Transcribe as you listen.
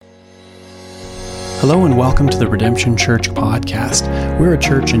Hello and welcome to the Redemption Church podcast. We're a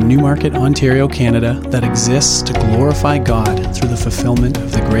church in Newmarket, Ontario, Canada that exists to glorify God through the fulfillment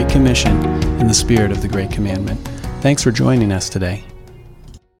of the Great Commission in the spirit of the Great Commandment. Thanks for joining us today.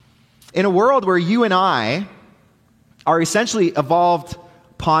 In a world where you and I are essentially evolved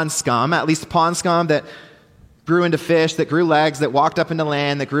pond scum, at least pond scum that grew into fish, that grew legs, that walked up into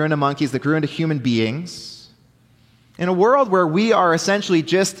land, that grew into monkeys, that grew into human beings, in a world where we are essentially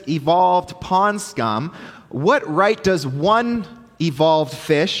just evolved pond scum, what right does one evolved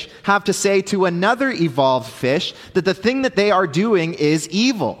fish have to say to another evolved fish that the thing that they are doing is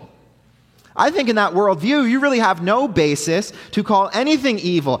evil? I think in that worldview, you really have no basis to call anything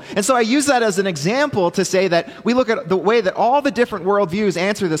evil. And so I use that as an example to say that we look at the way that all the different worldviews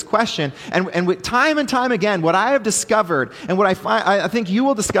answer this question. And with time and time again, what I have discovered and what I think you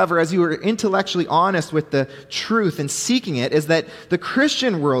will discover as you are intellectually honest with the truth and seeking it is that the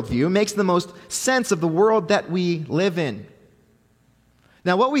Christian worldview makes the most sense of the world that we live in.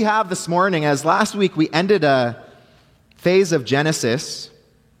 Now, what we have this morning, as last week we ended a phase of Genesis,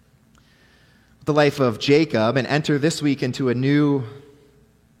 the life of Jacob, and enter this week into a new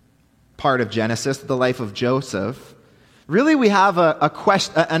part of Genesis, the life of Joseph. Really, we have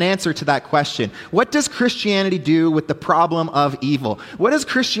an answer to that question. What does Christianity do with the problem of evil? What does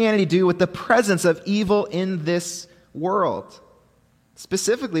Christianity do with the presence of evil in this world?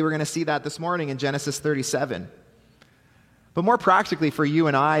 Specifically, we're going to see that this morning in Genesis 37. But more practically for you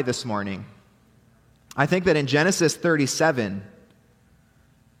and I this morning, I think that in Genesis 37,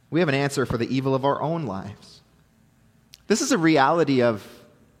 we have an answer for the evil of our own lives. This is a reality of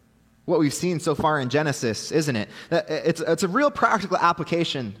what we've seen so far in Genesis, isn't it? It's a real practical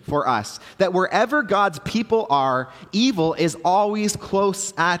application for us, that wherever God's people are, evil is always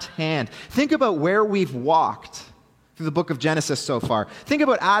close at hand. Think about where we've walked through the book of Genesis so far. Think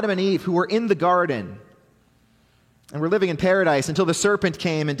about Adam and Eve who were in the garden and were living in paradise until the serpent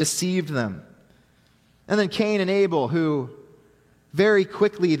came and deceived them. And then Cain and Abel who very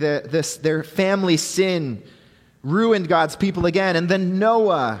quickly, their family sin ruined God's people again. And then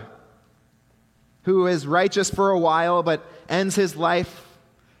Noah, who is righteous for a while, but ends his life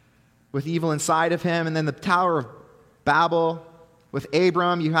with evil inside of him. And then the Tower of Babel. With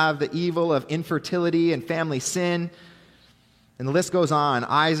Abram, you have the evil of infertility and family sin. And the list goes on.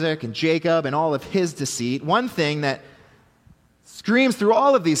 Isaac and Jacob and all of his deceit. One thing that screams through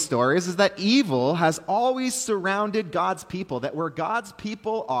all of these stories is that evil has always surrounded God's people, that where God's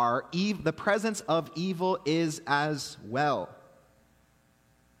people are, the presence of evil is as well.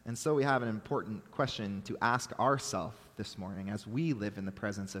 And so we have an important question to ask ourselves this morning as we live in the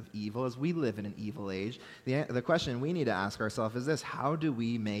presence of evil, as we live in an evil age. The question we need to ask ourselves is this: how do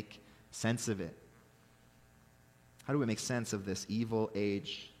we make sense of it? How do we make sense of this evil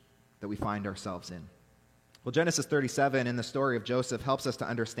age that we find ourselves in? Well, Genesis 37 in the story of Joseph helps us to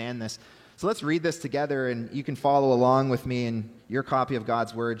understand this. So let's read this together, and you can follow along with me in your copy of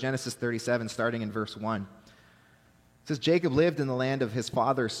God's Word. Genesis 37, starting in verse 1. It says, Jacob lived in the land of his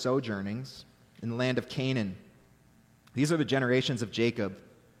father's sojournings, in the land of Canaan. These are the generations of Jacob.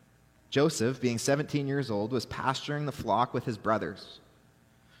 Joseph, being 17 years old, was pasturing the flock with his brothers.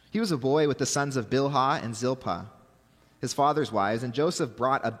 He was a boy with the sons of Bilhah and Zilpah, his father's wives, and Joseph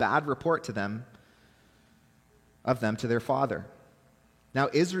brought a bad report to them to their father. Now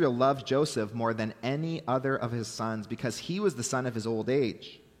Israel loved Joseph more than any other of his sons because he was the son of his old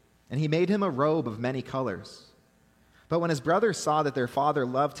age, and he made him a robe of many colors. But when his brothers saw that their father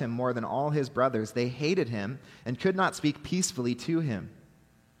loved him more than all his brothers, they hated him and could not speak peacefully to him.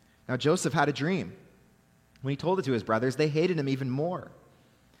 Now Joseph had a dream. When he told it to his brothers, they hated him even more.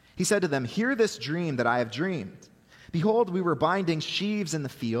 He said to them, "Hear this dream that I have dreamed. Behold, we were binding sheaves in the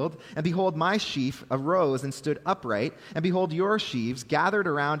field, and behold, my sheaf arose and stood upright, and behold, your sheaves gathered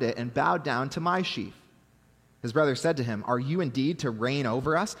around it and bowed down to my sheaf." His brother said to him, "Are you indeed to reign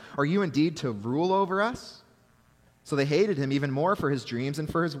over us? Are you indeed to rule over us?" So they hated him even more for his dreams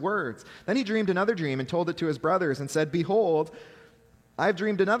and for his words. Then he dreamed another dream and told it to his brothers and said, "Behold, I have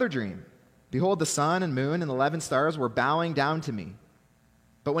dreamed another dream. Behold, the sun and moon and 11 stars were bowing down to me."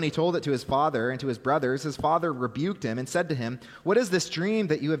 But when he told it to his father and to his brothers, his father rebuked him and said to him, "What is this dream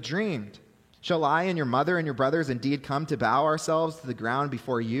that you have dreamed? Shall I and your mother and your brothers indeed come to bow ourselves to the ground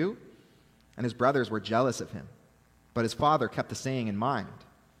before you?" And his brothers were jealous of him, but his father kept the saying in mind.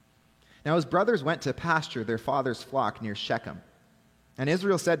 Now his brothers went to pasture their father's flock near Shechem. And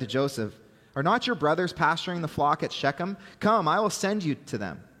Israel said to Joseph, "Are not your brothers pasturing the flock at Shechem? Come, I will send you to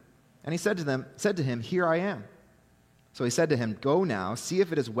them." And he said to him, "Here I am." So he said to him, "Go now, see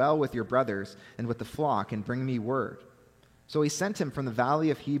if it is well with your brothers and with the flock, and bring me word." So he sent him from the valley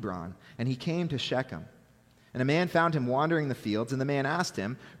of Hebron, and he came to Shechem. And a man found him wandering the fields, and the man asked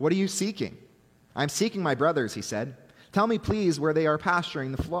him, "What are you seeking?" "I'm seeking my brothers," he said. "Tell me, please, where they are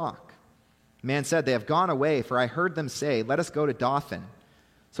pasturing the flock." The man said, "They have gone away, for I heard them say, 'Let us go to Dothan.'"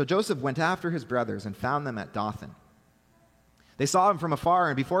 So Joseph went after his brothers and found them at Dothan. They saw him from afar,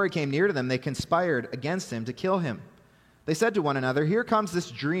 and before he came near to them, they conspired against him to kill him. They said to one another, "Here comes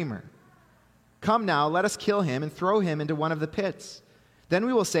this dreamer. Come now, let us kill him and throw him into one of the pits. Then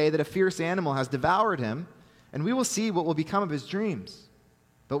we will say that a fierce animal has devoured him, and we will see what will become of his dreams."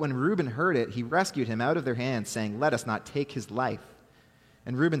 But when Reuben heard it, he rescued him out of their hands, saying, "Let us not take his life."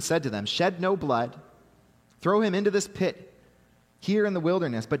 And Reuben said to them, "Shed no blood. Throw him into this pit here in the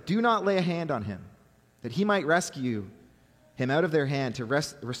wilderness, but do not lay a hand on him, that he might rescue him out of their hand to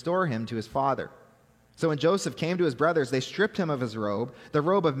restore him to his father." So when Joseph came to his brothers, they stripped him of his robe, the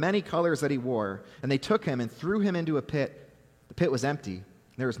robe of many colors that he wore, and they took him and threw him into a pit. The pit was empty,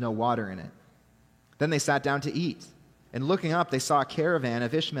 and there was no water in it. Then they sat down to eat, and looking up, they saw a caravan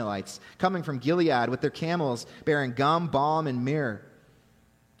of Ishmaelites coming from Gilead with their camels bearing gum, balm, and myrrh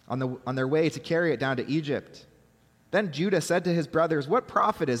on their way to carry it down to Egypt. Then Judah said to his brothers, "What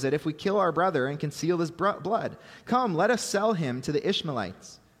profit is it if we kill our brother and conceal his blood? Come, let us sell him to the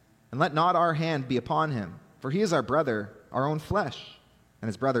Ishmaelites, and let not our hand be upon him, for he is our brother, our own flesh." And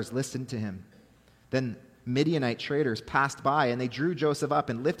his brothers listened to him. Then Midianite traders passed by, and they drew Joseph up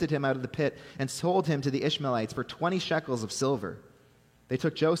and lifted him out of the pit and sold him to the Ishmaelites for 20 shekels of silver. They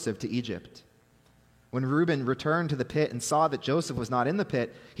took Joseph to Egypt. When Reuben returned to the pit and saw that Joseph was not in the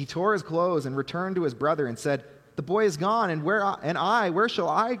pit, he tore his clothes and returned to his brother and said, "The boy is gone, and where shall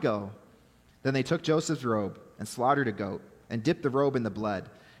I go?" Then they took Joseph's robe and slaughtered a goat and dipped the robe in the blood.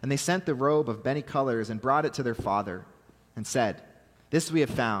 And they sent the robe of many colors and brought it to their father and said, "This we have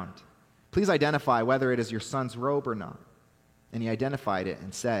found. Please identify whether it is your son's robe or not." And he identified it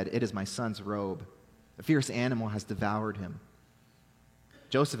and said, "It is my son's robe. A fierce animal has devoured him."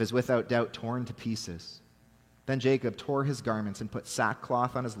 Joseph is without doubt torn to pieces. Then Jacob tore his garments and put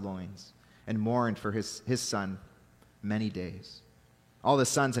sackcloth on his loins and mourned for his son many days. All his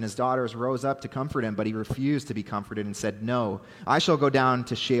sons and his daughters rose up to comfort him, but he refused to be comforted and said, "No, I shall go down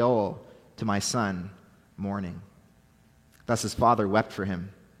to Sheol to my son mourning." Thus his father wept for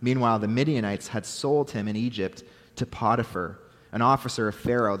him. Meanwhile, the Midianites had sold him in Egypt to Potiphar, an officer of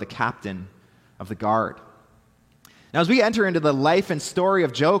Pharaoh, the captain of the guard. Now, as we enter into the life and story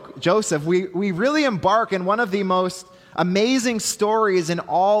of Joseph, we really embark in one of the most amazing stories in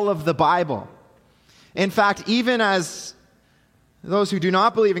all of the Bible. In fact, even as those who do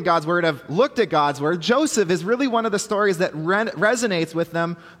not believe in God's word have looked at God's word, Joseph is really one of the stories that resonates with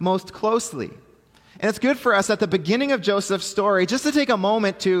them most closely. And it's good for us at the beginning of Joseph's story just to take a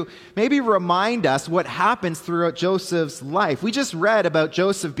moment to maybe remind us what happens throughout Joseph's life. We just read about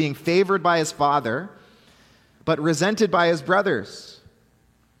Joseph being favored by his father, but resented by his brothers.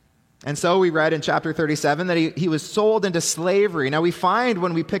 And so we read in chapter 37 that he was sold into slavery. Now we find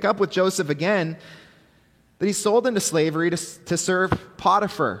when we pick up with Joseph again that he's sold into slavery to serve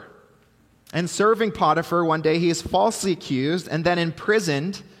Potiphar. And serving Potiphar, one day he is falsely accused and then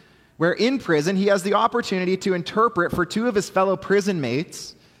imprisoned, where in prison he has the opportunity to interpret for two of his fellow prison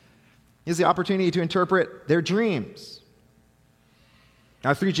mates. He has the opportunity to interpret their dreams.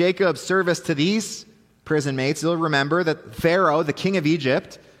 Now through Jacob's service to these prison mates, you'll remember that Pharaoh, the king of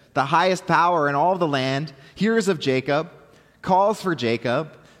Egypt, the highest power in all of the land, hears of Jacob, calls for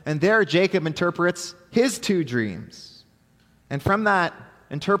Jacob, and there Jacob interprets his two dreams. And from that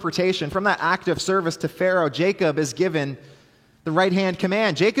interpretation, from that act of service to Pharaoh, Jacob is given the right-hand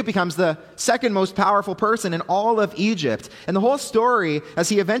command. Jacob becomes the second most powerful person in all of Egypt. And the whole story, as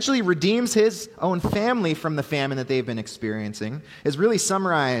he eventually redeems his own family from the famine that they've been experiencing, is really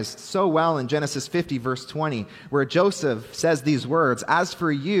summarized so well in Genesis 50, verse 20, where Joseph says these words, "As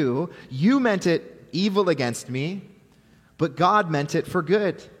for you, you meant it evil against me, but God meant it for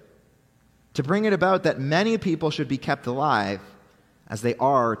good, to bring it about that many people should be kept alive as they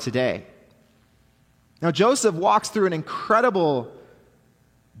are today." Now, Joseph walks through an incredible,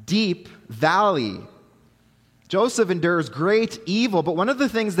 deep valley. Joseph endures great evil, but one of the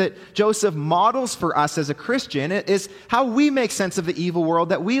things that Joseph models for us as a Christian is how we make sense of the evil world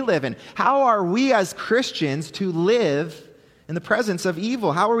that we live in. How are we as Christians to live in the presence of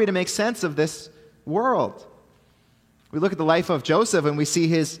evil? How are we to make sense of this world? We look at the life of Joseph and we see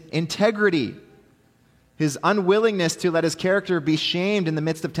his integrity, his unwillingness to let his character be shamed in the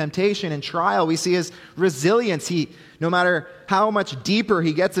midst of temptation and trial. We see his resilience. No matter how much deeper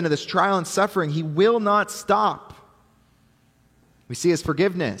he gets into this trial and suffering, he will not stop. We see his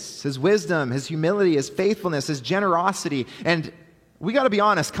forgiveness, his wisdom, his humility, his faithfulness, his generosity. And we got to be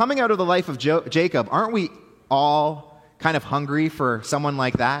honest, coming out of the life of Jacob, aren't we all kind of hungry for someone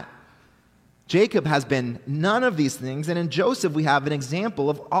like that? Jacob has been none of these things, and in Joseph we have an example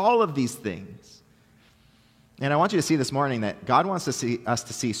of all of these things. And I want you to see this morning that God wants us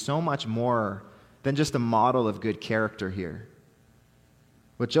to see so much more than just a model of good character here.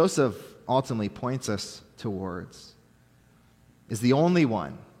 What Joseph ultimately points us towards is the only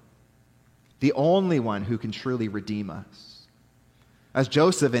one who can truly redeem us. As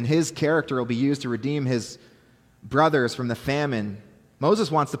Joseph and his character will be used to redeem his brothers from the famine,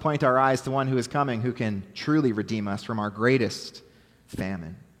 Moses wants to point our eyes to one who is coming who can truly redeem us from our greatest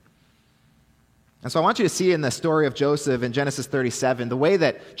famine. And so I want you to see in the story of Joseph in Genesis 37, the way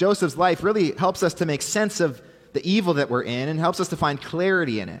that Joseph's life really helps us to make sense of the evil that we're in and helps us to find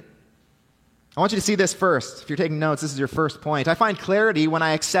clarity in it. I want you to see this first. If you're taking notes, this is your first point. I find clarity when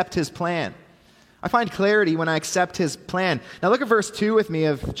I accept his plan. I find clarity when I accept his plan. Now look at verse 2 with me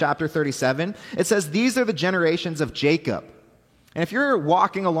of chapter 37. It says, "These are the generations of Jacob." And if you're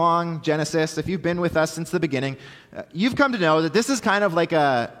walking along Genesis, if you've been with us since the beginning, you've come to know that this is kind of like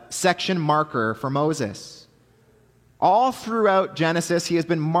a section marker for Moses. All throughout Genesis, he has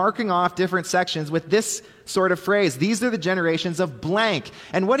been marking off different sections with this sort of phrase, "These are the generations of blank."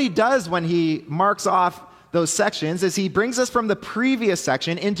 And what he does when he marks off those sections is he brings us from the previous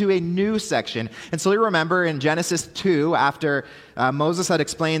section into a new section. And so you remember in Genesis 2, after Moses had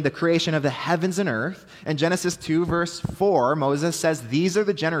explained the creation of the heavens and earth, in Genesis 2 verse 4, Moses says, "These are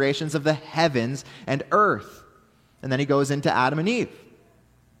the generations of the heavens and earth." And then he goes into Adam and Eve.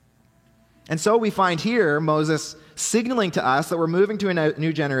 And so we find here Moses signaling to us that we're moving to a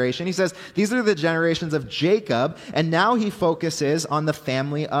new generation. He says, "These are the generations of Jacob," and now he focuses on the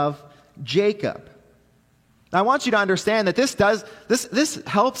family of Jacob. Now, I want you to understand that this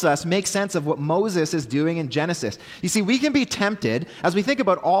helps us make sense of what Moses is doing in Genesis. You see, we can be tempted, as we think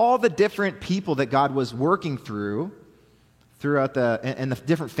about all the different people that God was working throughout and the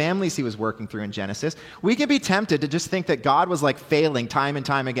different families he was working through in Genesis, we can be tempted to just think that God was like failing time and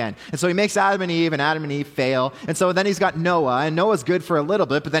time again. And so he makes Adam and Eve fail. And so then he's got Noah, and Noah's good for a little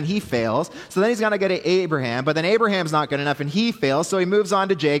bit, but then he fails. So then he's going to get Abraham, but then Abraham's not good enough and he fails. So he moves on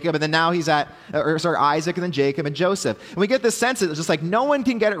to Jacob, and then now he's Isaac, and then Jacob and Joseph. And we get this sense that it's just like no one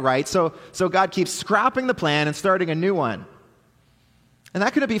can get it right. So God keeps scrapping the plan and starting a new one. And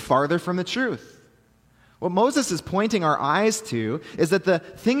that couldn't be farther from the truth. What Moses is pointing our eyes to is that the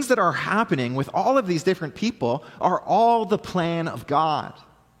things that are happening with all of these different people are all the plan of God.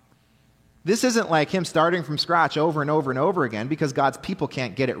 This isn't like him starting from scratch over and over and over again because God's people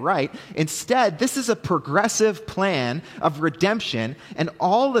can't get it right. Instead, this is a progressive plan of redemption, and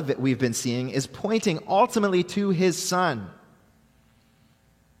all of it we've been seeing is pointing ultimately to his Son.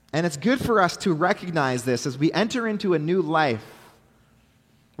 And it's good for us to recognize this as we enter into a new life,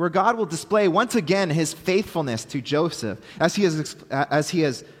 where God will display once again his faithfulness to Joseph, as he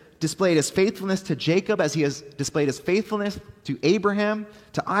has displayed his faithfulness to Jacob, as he has displayed his faithfulness to Abraham,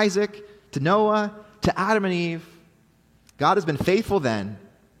 to Isaac, to Noah, to Adam and Eve. God has been faithful then,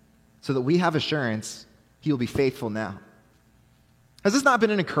 so that we have assurance he will be faithful now. Has this not been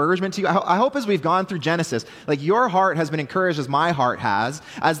an encouragement to you? I hope as we've gone through Genesis, like your heart has been encouraged as my heart has,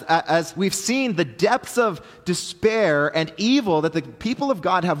 as we've seen the depths of despair and evil that the people of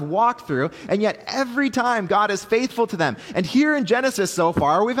God have walked through, and yet every time God is faithful to them. And here in Genesis so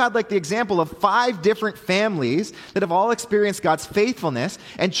far, we've had like the example of 5 different families that have all experienced God's faithfulness,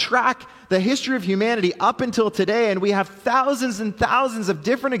 and track the history of humanity up until today, and we have thousands and thousands of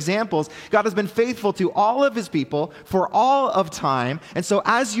different examples. God has been faithful to all of his people for all of time. And so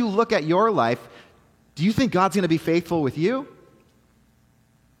as you look at your life, do you think God's going to be faithful with you?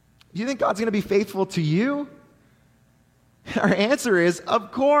 Do you think God's going to be faithful to you? Our answer is,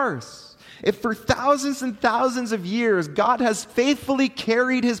 of course. If for thousands and thousands of years God has faithfully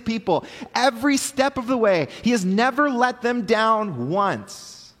carried his people every step of the way, he has never let them down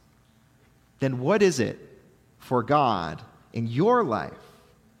once, then what is it for God in your life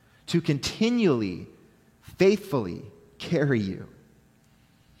to continually, faithfully carry you?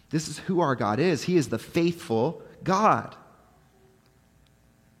 This is who our God is. He is the faithful God.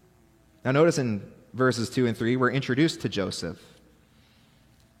 Now notice in verses 2 and 3, we're introduced to Joseph.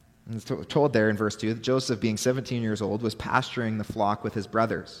 And it's told there in verse 2 that Joseph, being 17 years old, was pasturing the flock with his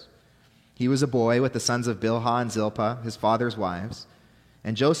brothers. He was a boy with the sons of Bilhah and Zilpah, his father's wives.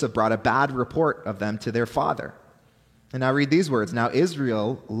 And Joseph brought a bad report of them to their father. And now read these words. Now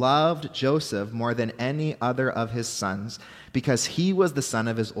Israel loved Joseph more than any other of his sons, because he was the son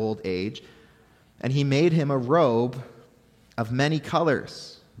of his old age. And he made him a robe of many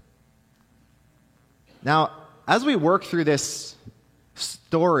colors. Now, as we work through this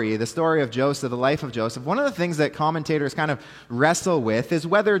story, the story of Joseph, the life of Joseph, one of the things that commentators kind of wrestle with is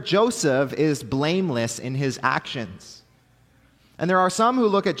whether Joseph is blameless in his actions. And there are some who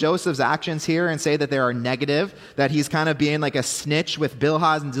look at Joseph's actions here and say that they are negative, that he's kind of being like a snitch with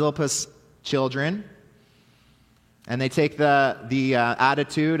Bilhah's and Zilpah's children. And they take the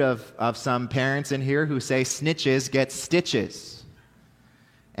attitude of some parents in here who say snitches get stitches.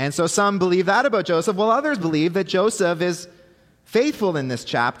 And so some believe that about Joseph, while others believe that Joseph is faithful in this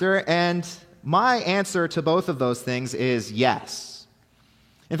chapter, and my answer to both of those things is yes.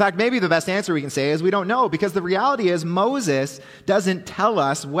 In fact, maybe the best answer we can say is we don't know, because the reality is Moses doesn't tell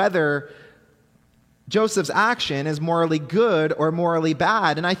us whether Joseph's action is morally good or morally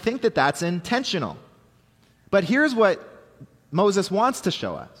bad, and I think that that's intentional. But here's what Moses wants to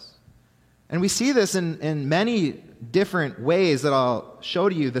show us. And we see this in many different ways that I'll show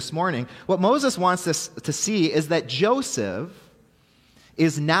to you this morning. What Moses wants us to see is that Joseph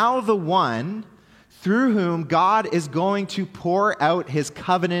is now the one through whom God is going to pour out his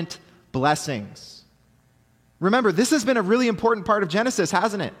covenant blessings. Remember, this has been a really important part of Genesis,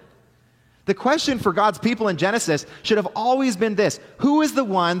 hasn't it? The question for God's people in Genesis should have always been this: who is the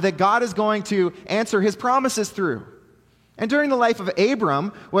one that God is going to answer his promises through? And during the life of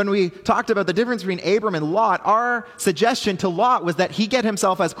Abram, when we talked about the difference between Abram and Lot, our suggestion to Lot was that he get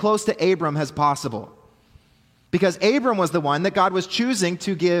himself as close to Abram as possible. Because Abram was the one that God was choosing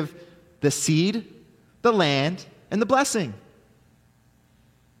to give the seed, the land, and the blessing.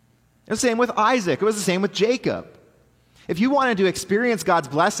 It was the same with Isaac. It was the same with Jacob. If you wanted to experience God's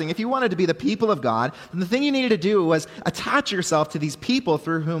blessing, if you wanted to be the people of God, then the thing you needed to do was attach yourself to these people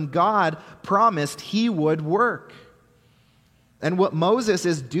through whom God promised he would work. And what Moses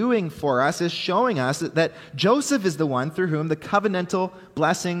is doing for us is showing us that Joseph is the one through whom the covenantal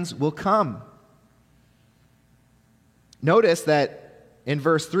blessings will come. Notice that in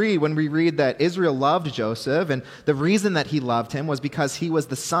verse 3, when we read that Israel loved Joseph, and the reason that he loved him was because he was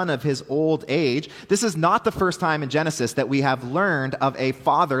the son of his old age. This is not the first time in Genesis that we have learned of a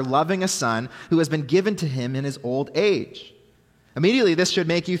father loving a son who has been given to him in his old age. Immediately, this should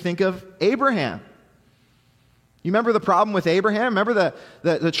make you think of Abraham. You remember the problem with Abraham? Remember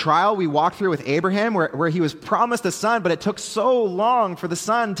the trial we walked through with Abraham where he was promised a son, but it took so long for the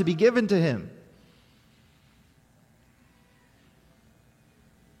son to be given to him.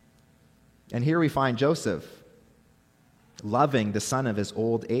 And here we find Joseph loving the son of his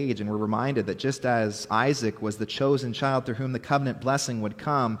old age, and we're reminded that just as Isaac was the chosen child through whom the covenant blessing would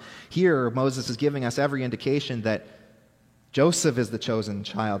come, here Moses is giving us every indication that Joseph is the chosen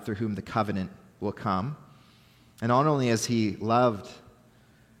child through whom the covenant will come. And not only as he loved,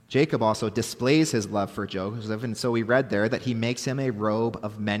 Jacob also displays his love for Joseph, and so we read there that he makes him a robe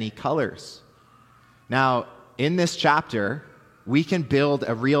of many colors. Now, in this chapter, we can build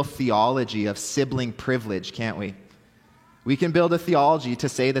a real theology of sibling privilege, can't we? We can build a theology to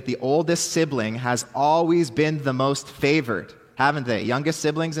say that the oldest sibling has always been the most favored, haven't they? Youngest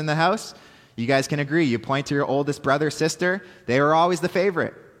siblings in the house? You guys can agree. You point to your oldest brother, sister, they were always the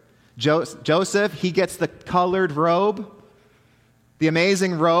favorite. Joseph, he gets the colored robe, the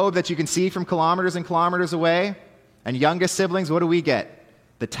amazing robe that you can see from kilometers and kilometers away. And youngest siblings, what do we get?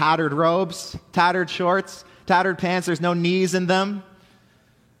 The tattered robes, tattered shorts, tattered pants, there's no knees in them.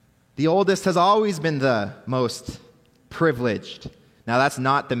 The oldest has always been the most privileged. Now, that's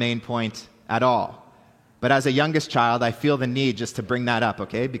not the main point at all. But as a youngest child, I feel the need just to bring that up,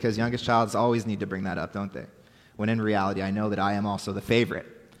 okay? Because youngest childs always need to bring that up, don't they? When in reality, I know that I am also the favorite.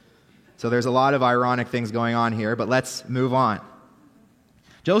 So there's a lot of ironic things going on here, but let's move on.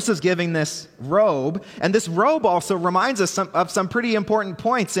 Joseph's giving this robe, and this robe also reminds us of some pretty important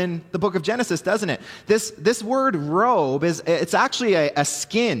points in the book of Genesis, doesn't it? This word robe, it's actually a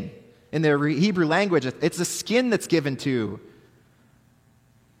skin in the Hebrew language. It's a skin that's given to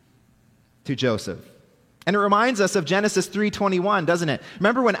Joseph. And it reminds us of Genesis 3:21, doesn't it?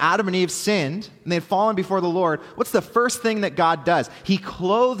 Remember when Adam and Eve sinned and they had fallen before the Lord? What's the first thing that God does? He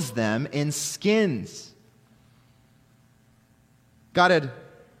clothes them in skins. God had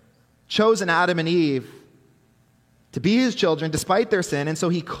chosen Adam and Eve to be his children despite their sin, and so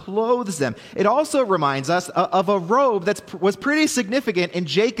he clothes them. It also reminds us of a robe that was pretty significant in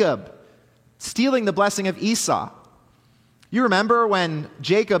Jacob stealing the blessing of Esau. You remember when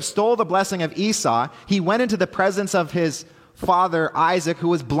Jacob stole the blessing of Esau, he went into the presence of his father Isaac, who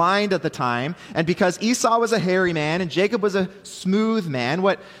was blind at the time, and because Esau was a hairy man and Jacob was a smooth man,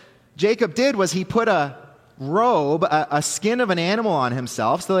 what Jacob did was he put a robe, a skin of an animal on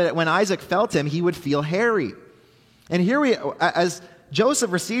himself, so that when Isaac felt him, he would feel hairy. And here as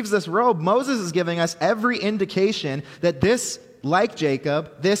Joseph receives this robe, Moses is giving us every indication that this, like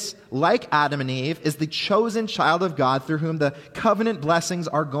Jacob, this, like Adam and Eve, is the chosen child of God through whom the covenant blessings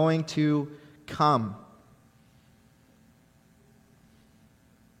are going to come.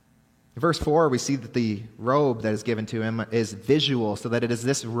 In verse 4, we see that the robe that is given to him is visual, so that it is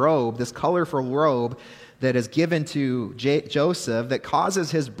this robe, this colorful robe, that is given to Joseph that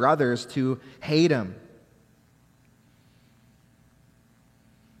causes his brothers to hate him.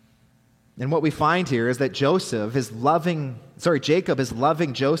 And what we find here is that Jacob is loving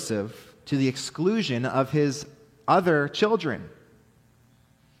Joseph to the exclusion of his other children.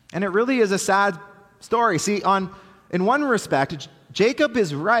 And it really is a sad story. See, in one respect, Jacob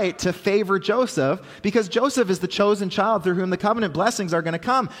is right to favor Joseph because Joseph is the chosen child through whom the covenant blessings are going to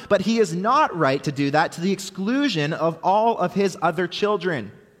come. But he is not right to do that to the exclusion of all of his other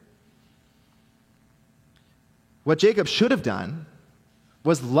children. What Jacob should have done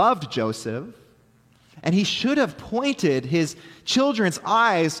was loved Joseph, and he should have pointed his children's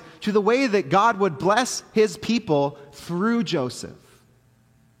eyes to the way that God would bless his people through Joseph.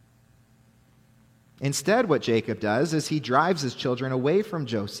 Instead, what Jacob does is he drives his children away from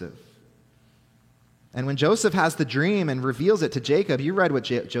Joseph. And when Joseph has the dream and reveals it to Jacob, you read what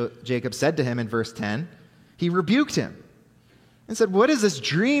Jacob said to him in verse 10. He rebuked him and said, "What is this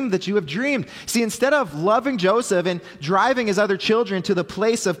dream that you have dreamed?" See, instead of loving Joseph and driving his other children to the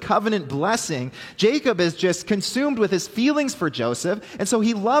place of covenant blessing, Jacob is just consumed with his feelings for Joseph, and so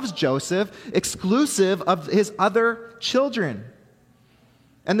he loves Joseph exclusive of his other children.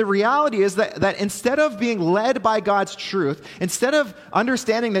 And the reality is that instead of being led by God's truth, instead of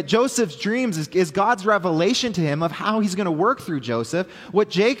understanding that Joseph's dreams is God's revelation to him of how he's going to work through Joseph,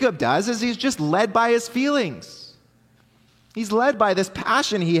 what Jacob does is he's just led by his feelings. He's led by this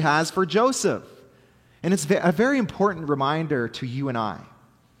passion he has for Joseph. And it's a very important reminder to you and I.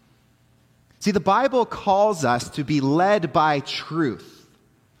 See, the Bible calls us to be led by truth.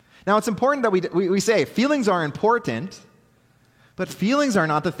 Now, it's important that we say feelings are important, but feelings are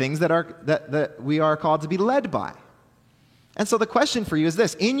not the things that we are called to be led by. And so the question for you is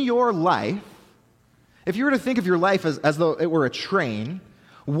this. In your life, if you were to think of your life as though it were a train,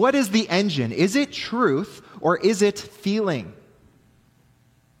 what is the engine? Is it truth or is it feeling?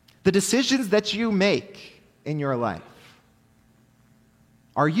 The decisions that you make in your life,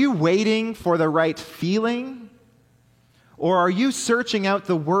 are you waiting for the right feeling? Or are you searching out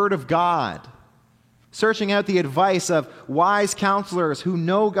the Word of God? Searching out the advice of wise counselors who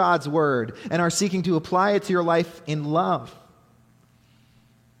know God's Word and are seeking to apply it to your life in love?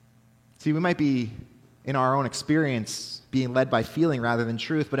 See, we might be, in our own experience, being led by feeling rather than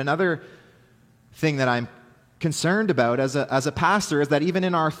truth, but another thing that I'm concerned about as a pastor is that even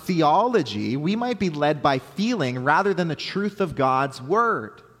in our theology, we might be led by feeling rather than the truth of God's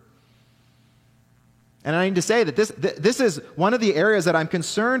Word. And I need to say that this is one of the areas that I'm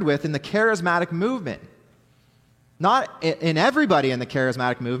concerned with in the charismatic movement. Not in everybody in the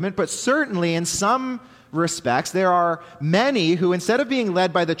charismatic movement, but certainly in some respects, there are many who, instead of being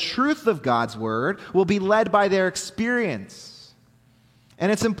led by the truth of God's Word, will be led by their experience.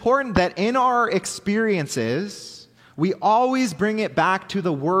 And it's important that in our experiences, we always bring it back to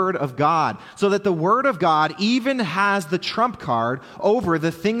the Word of God, so that the Word of God even has the trump card over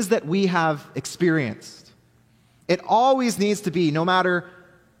the things that we have experienced. It always needs to be, no matter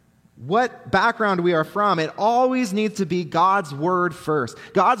what background we are from, it always needs to be God's Word first.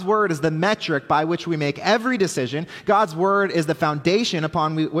 God's Word is the metric by which we make every decision. God's Word is the foundation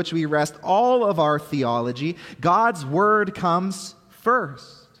upon which we rest all of our theology. God's Word comes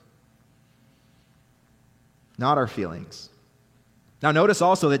first, not our feelings. Now notice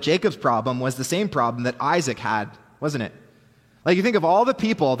also that Jacob's problem was the same problem that Isaac had, wasn't it? Like, you think of all the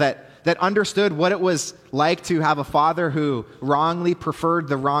people that understood what it was like to have a father who wrongly preferred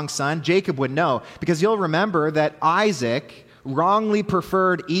the wrong son. Jacob would know, because you'll remember that Isaac wrongly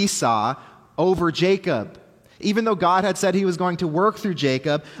preferred Esau over Jacob. Even though God had said he was going to work through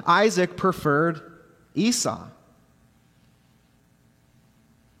Jacob, Isaac preferred Esau.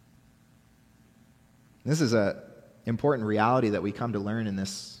 This is an important reality that we come to learn in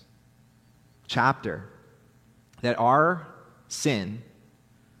this chapter, that our sin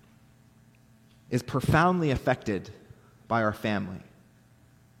is profoundly affected by our family,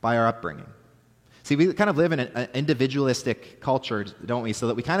 by our upbringing. See, we kind of live in an individualistic culture, don't we? So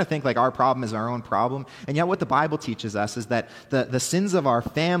that we kind of think like our problem is our own problem. And yet what the Bible teaches us is that the sins of our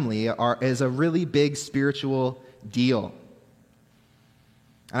family is a really big spiritual deal.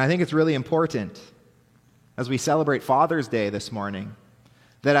 And I think it's really important, as we celebrate Father's Day this morning,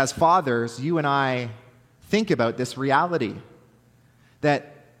 that as fathers, you and I think about this reality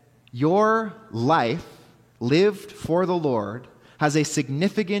that your life lived for the Lord has a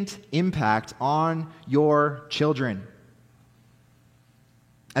significant impact on your children.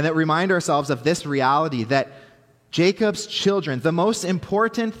 And that remind ourselves of this reality that Jacob's children, the most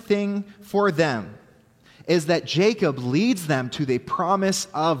important thing for them is that Jacob leads them to the promise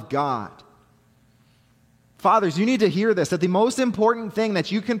of God. Fathers, you need to hear this, that the most important thing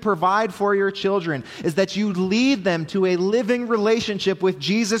that you can provide for your children is that you lead them to a living relationship with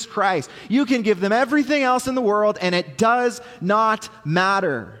Jesus Christ. You can give them everything else in the world, and it does not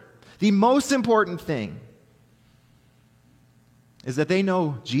matter. The most important thing is that they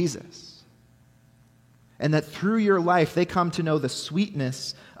know Jesus, and that through your life they come to know the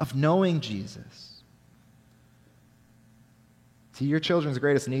sweetness of knowing Jesus. See, your children's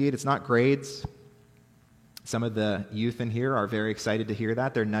greatest need, it's not grades. Some of the youth in here are very excited to hear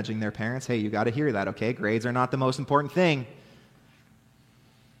that. They're nudging their parents. Hey, you got to hear that, okay? Grades are not the most important thing.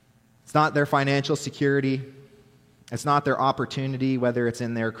 It's not their financial security. It's not their opportunity, whether it's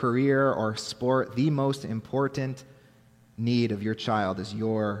in their career or sport. The most important need of your child is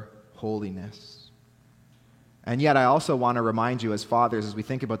your holiness. And yet I also want to remind you as fathers, as we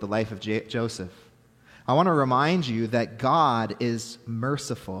think about the life of Joseph, I want to remind you that God is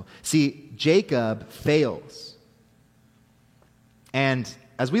merciful. See, Jacob fails. And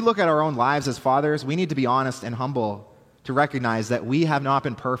as we look at our own lives as fathers, we need to be honest and humble to recognize that we have not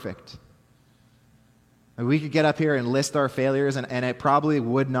been perfect. And we could get up here and list our failures, and it probably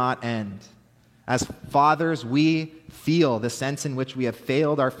would not end. As fathers, we feel the sense in which we have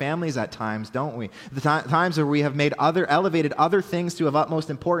failed our families at times, don't we? The times where we have elevated other things to of utmost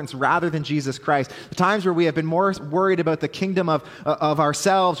importance rather than Jesus Christ. The times where we have been more worried about the kingdom of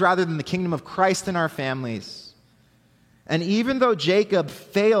ourselves rather than the kingdom of Christ in our families. And even though Jacob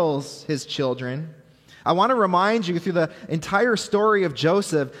fails his children, I want to remind you through the entire story of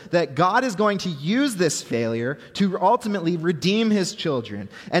Joseph that God is going to use this failure to ultimately redeem his children,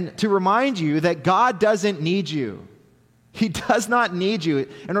 and to remind you that God doesn't need you. He does not need you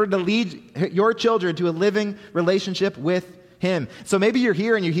in order to lead your children to a living relationship with him. So maybe you're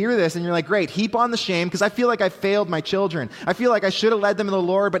here and you hear this and you're like, great, heap on the shame because I feel like I failed my children. I feel like I should have led them to the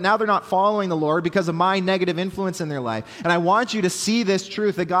Lord, but now they're not following the Lord because of my negative influence in their life. And I want you to see this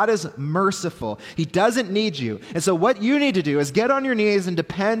truth that God is merciful. He doesn't need you. And so what you need to do is get on your knees and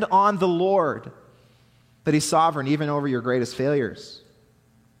depend on the Lord, that he's sovereign even over your greatest failures.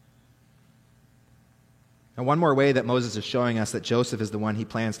 And one more way that Moses is showing us that Joseph is the one he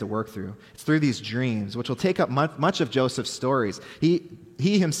plans to work through. It's through these dreams, which will take up much of Joseph's stories. He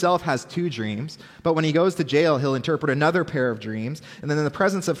himself has 2 dreams, but when he goes to jail, he'll interpret another pair of dreams. And then in the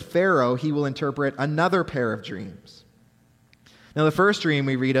presence of Pharaoh, he will interpret another pair of dreams. Now, the first dream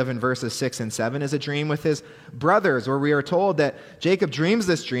we read of in verses 6 and 7 is a dream with his brothers, where we are told that Jacob dreams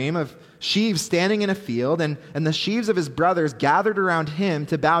this dream of sheaves standing in a field, and the sheaves of his brothers gathered around him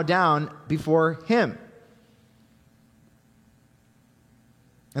to bow down before him.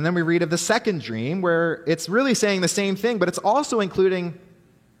 And then we read of the second dream where it's really saying the same thing, but it's also including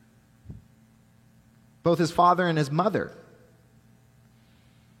both his father and his mother.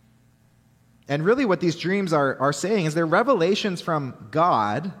 And really what these dreams are saying is they're revelations from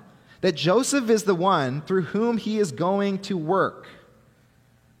God that Joseph is the one through whom he is going to work.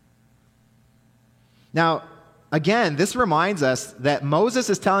 Now, again, this reminds us that Moses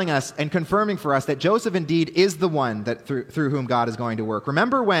is telling us and confirming for us that Joseph indeed is the one that through whom God is going to work.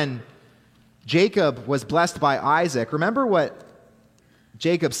 Remember when Jacob was blessed by Isaac? Remember what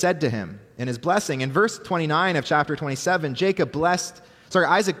Jacob said to him in his blessing. In verse 29 of chapter 27,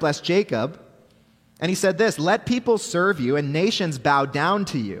 Isaac blessed Jacob, and he said this, "Let people serve you and nations bow down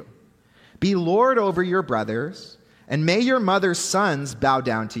to you. Be Lord over your brothers, and may your mother's sons bow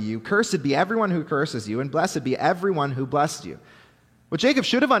down to you. Cursed be everyone who curses you, and blessed be everyone who blessed you." What Jacob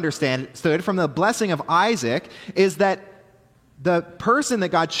should have understood from the blessing of Isaac is that the person that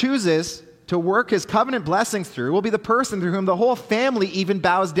God chooses to work his covenant blessings through will be the person through whom the whole family even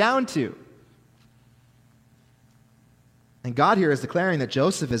bows down to. And God here is declaring that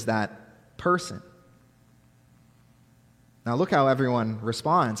Joseph is that person. Now look how everyone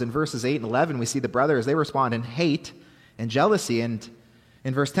responds. In verses 8 and 11, we see the brothers, they respond in hate and jealousy. And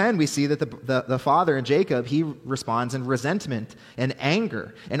in verse 10, we see that the father in Jacob, he responds in resentment and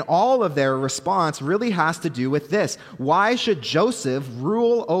anger. And all of their response really has to do with this. Why should Joseph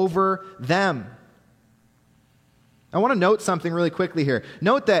rule over them? I want to note something really quickly here.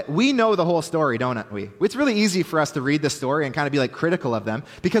 Note that we know the whole story, don't we? It's really easy for us to read the story and kind of be like critical of them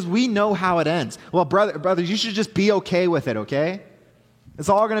because we know how it ends. Well, brothers, you should just be okay with it, okay? It's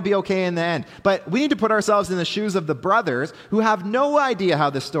all going to be okay in the end. But we need to put ourselves in the shoes of the brothers who have no idea how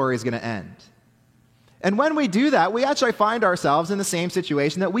this story is going to end. And when we do that, we actually find ourselves in the same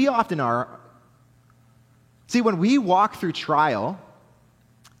situation that we often are. See, when we walk through trial,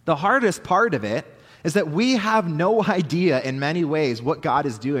 the hardest part of it is that we have no idea in many ways what God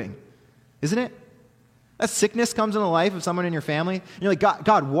is doing. Isn't it? That sickness comes in the life of someone in your family, and you're like,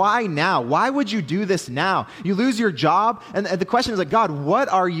 God, why now? Why would you do this now? You lose your job, and the question is like, God, what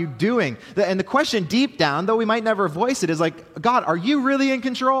are you doing? And the question deep down, though we might never voice it, is like, God, are you really in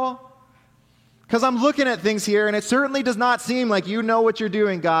control? Because I'm looking at things here, and it certainly does not seem like you know what you're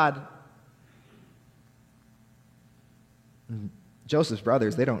doing, God. Joseph's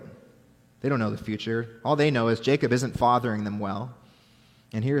brothers, they don't know the future. All they know is Jacob isn't fathering them well.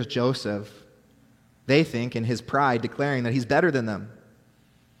 And here's Joseph, they think, in his pride, declaring that he's better than them.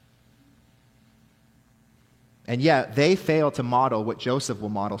 And yet, they fail to model what Joseph will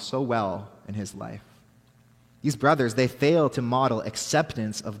model so well in his life. These brothers, they fail to model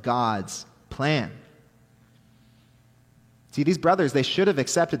acceptance of God's plan. See, these brothers, they should have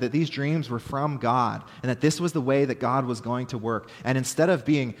accepted that these dreams were from God and that this was the way that God was going to work. And instead of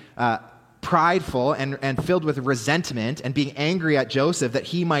being prideful and filled with resentment and being angry at Joseph that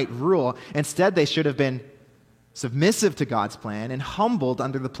he might rule, instead they should have been submissive to God's plan and humbled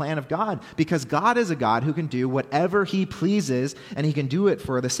under the plan of God, because God is a God who can do whatever he pleases, and he can do it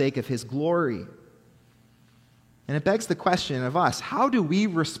for the sake of his glory. And it begs the question of us, how do we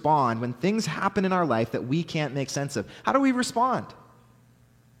respond when things happen in our life that we can't make sense of? How do we respond?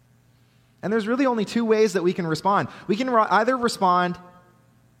 And there's really only two ways that we can respond. We can either respond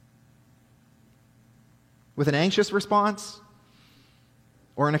with an anxious response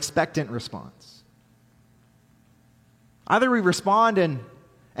or an expectant response. Either we respond in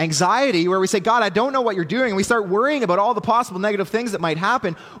anxiety, where we say, God, I don't know what you're doing, and we start worrying about all the possible negative things that might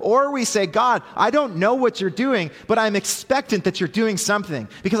happen, or we say, God, I don't know what you're doing, but I'm expectant that you're doing something,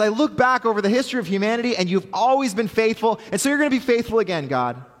 because I look back over the history of humanity, and you've always been faithful, and so you're going to be faithful again,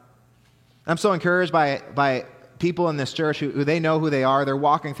 God. I'm so encouraged by people in this church who they know who they are. They're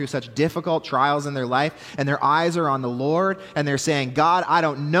walking through such difficult trials in their life, and their eyes are on the Lord, and they're saying, God, I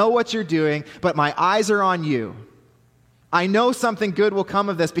don't know what you're doing, but my eyes are on you. I know something good will come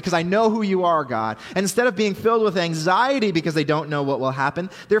of this because I know who you are, God. And instead of being filled with anxiety because they don't know what will happen,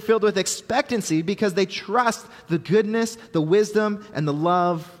 they're filled with expectancy because they trust the goodness, the wisdom, and the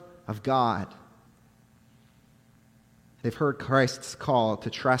love of God. They've heard Christ's call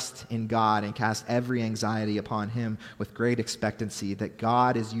to trust in God and cast every anxiety upon him with great expectancy that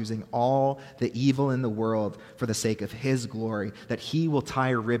God is using all the evil in the world for the sake of his glory, that he will tie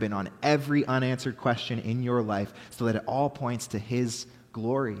a ribbon on every unanswered question in your life so that it all points to his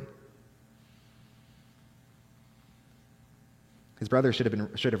glory. His brothers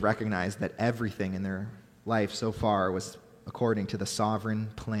should have recognized that everything in their life so far was according to the sovereign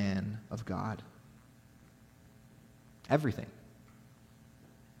plan of God. Everything.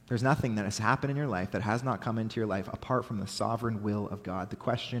 There's nothing that has happened in your life that has not come into your life apart from the sovereign will of God. The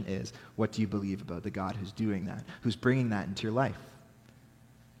question is, what do you believe about the God who's doing that, who's bringing that into your life?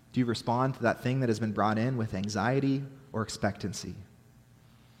 Do you respond to that thing that has been brought in with anxiety or expectancy?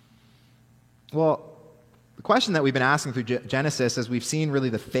 Well, the question that we've been asking through Genesis, as we've seen really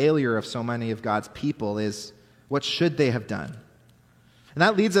the failure of so many of God's people, is what should they have done? And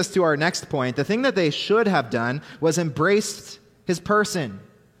that leads us to our next point. The thing that they should have done was embraced his person.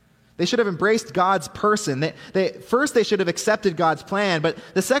 They should have embraced God's person. First, they should have accepted God's plan, but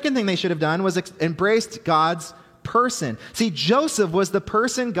the second thing they should have done was embraced God's person. See, Joseph was the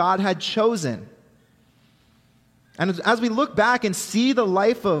person God had chosen. And as we look back and see the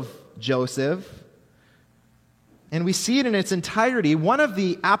life of Joseph, and we see it in its entirety, one of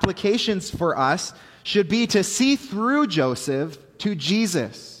the applications for us should be to see through Joseph to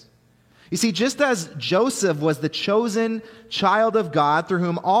Jesus. You see, just as Joseph was the chosen child of God through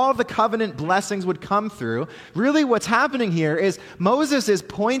whom all the covenant blessings would come through, really what's happening here is Moses is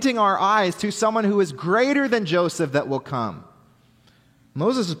pointing our eyes to someone who is greater than Joseph that will come.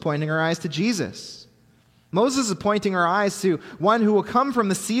 Moses is pointing our eyes to Jesus. Moses is pointing our eyes to one who will come from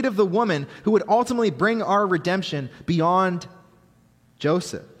the seed of the woman who would ultimately bring our redemption beyond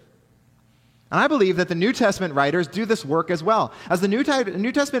Joseph. And I believe that the New Testament writers do this work as well. As the New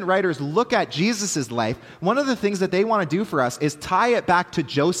Testament writers look at Jesus' life, one of the things that they want to do for us is tie it back to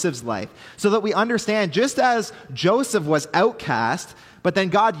Joseph's life so that we understand just as Joseph was outcast, but then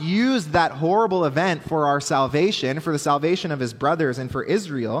God used that horrible event for our salvation, for the salvation of his brothers and for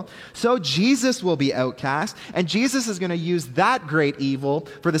Israel, so Jesus will be outcast, and Jesus is going to use that great evil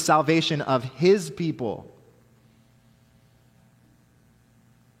for the salvation of his people.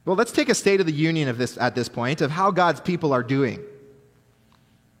 Well, let's take a state of the union at this point of how God's people are doing.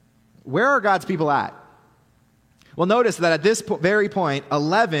 Where are God's people at? Well, notice that at this very point,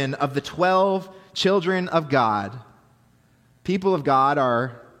 11 of the 12 children of God, people of God,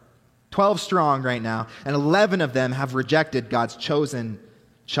 are 12 strong right now, and 11 of them have rejected God's chosen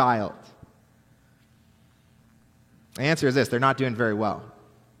child. The answer is this: they're not doing very well.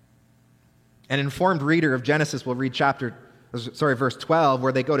 An informed reader of Genesis will read verse 12,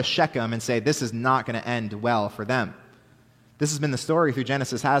 where they go to Shechem and say, this is not going to end well for them. This has been the story through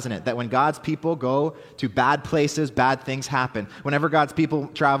Genesis, hasn't it? That when God's people go to bad places, bad things happen. Whenever God's people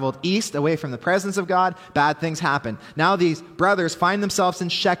traveled east, away from the presence of God, bad things happen. Now these brothers find themselves in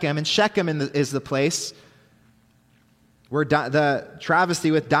Shechem, and Shechem is the place where the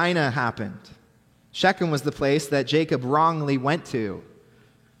travesty with Dinah happened. Shechem was the place that Jacob wrongly went to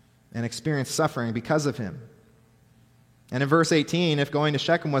and experienced suffering because of him. And in verse 18, if going to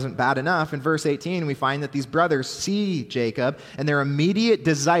Shechem wasn't bad enough, in verse 18 we find that these brothers see Jacob, and their immediate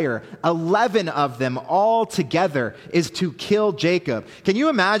desire, 11 of them all together, is to kill Jacob. Can you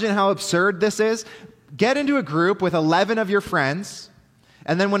imagine how absurd this is? Get into a group with 11 of your friends,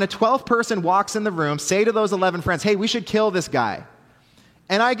 and then when a 12th person walks in the room, say to those 11 friends, hey, we should kill this guy.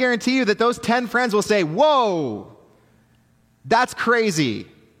 And I guarantee you that those 10 friends will say, whoa, that's crazy.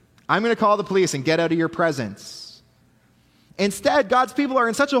 I'm going to call the police and get out of your presence. Instead, God's people are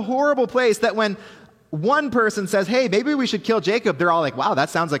in such a horrible place that when one person says, hey, maybe we should kill Jacob, they're all like, wow, that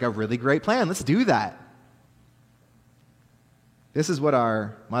sounds like a really great plan. Let's do that. This is what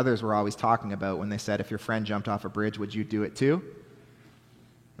our mothers were always talking about when they said, if your friend jumped off a bridge, would you do it too?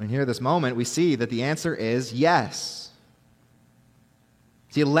 And here, this moment, we see that the answer is yes.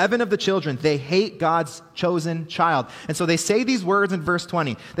 See, 11 of the children, they hate God's chosen child. And so they say these words in verse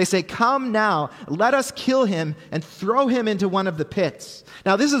 20. They say, come now, let us kill him and throw him into one of the pits.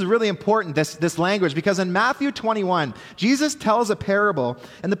 Now, this is really important, this language, because in Matthew 21, Jesus tells a parable,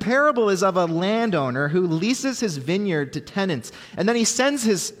 and the parable is of a landowner who leases his vineyard to tenants, and then he sends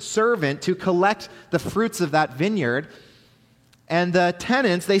his servant to collect the fruits of that vineyard, and the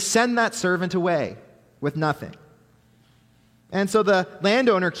tenants, they send that servant away with nothing. And so the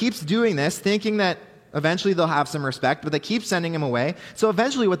landowner keeps doing this, thinking that eventually they'll have some respect, but they keep sending him away. So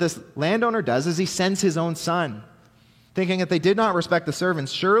eventually what this landowner does is he sends his own son, thinking if they did not respect the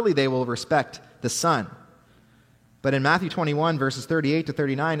servants, surely they will respect the son. But in Matthew 21, verses 38 to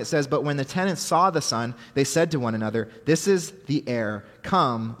 39, it says, but when the tenants saw the son, they said to one another, this is the heir.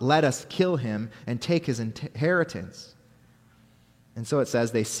 Come, let us kill him and take his inheritance. And so it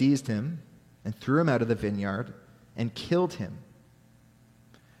says they seized him and threw him out of the vineyard and killed him.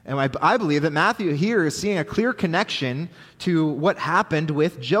 And I believe that Matthew here is seeing a clear connection to what happened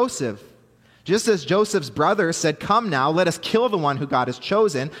with Joseph. Just as Joseph's brothers said, come now, let us kill the one who God has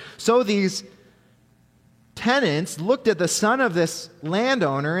chosen, so these tenants looked at the son of this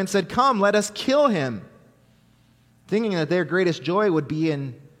landowner and said, come, let us kill him, thinking that their greatest joy would be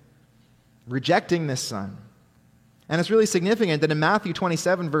in rejecting this son. And it's really significant that in Matthew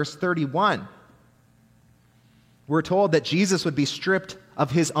 27, verse 31, we're told that Jesus would be stripped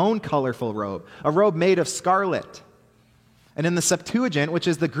of his own colorful robe, a robe made of scarlet. And in the Septuagint, which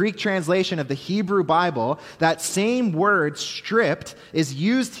is the Greek translation of the Hebrew Bible, that same word, stripped, is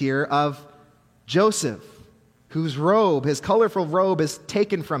used here of Joseph, whose robe, his colorful robe, is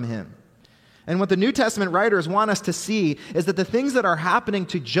taken from him. And what the New Testament writers want us to see is that the things that are happening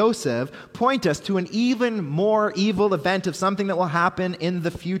to Joseph point us to an even more evil event of something that will happen in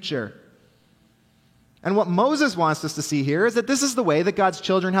the future. And what Moses wants us to see here is that this is the way that God's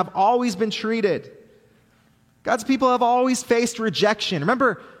children have always been treated. God's people have always faced rejection.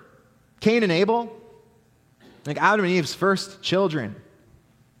 Remember Cain and Abel? Like Adam and Eve's first children.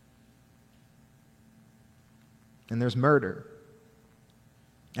 And there's murder.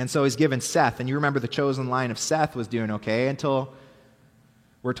 And so he's given Seth. And you remember the chosen line of Seth was doing okay until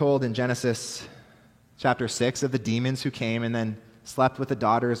we're told in Genesis chapter 6 of the demons who came and then slept with the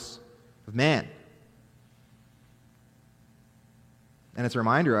daughters of man. And it's a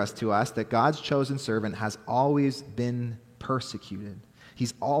reminder to us that God's chosen servant has always been persecuted.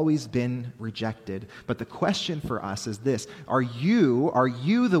 He's always been rejected. But the question for us is this: Are you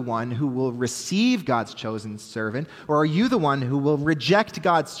the one who will receive God's chosen servant, or are you the one who will reject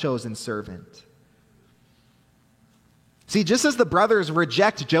God's chosen servant? See, just as the brothers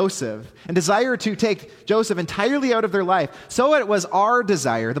reject Joseph and desire to take Joseph entirely out of their life, so it was our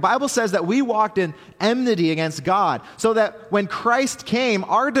desire. The Bible says that we walked in enmity against God, so that when Christ came,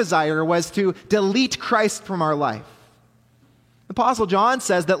 our desire was to delete Christ from our life. Apostle John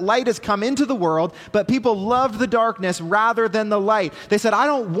says that light has come into the world, but people loved the darkness rather than the light. They said, I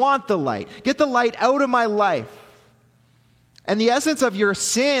don't want the light. Get the light out of my life. And the essence of your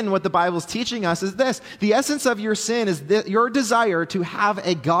sin, what the Bible's teaching us, is this. The essence of your sin is your desire to have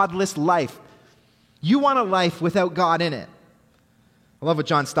a godless life. You want a life without God in it. I love what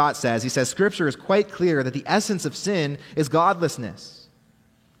John Stott says. He says, Scripture is quite clear that the essence of sin is godlessness.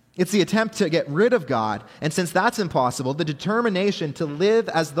 It's the attempt to get rid of God, and since that's impossible, the determination to live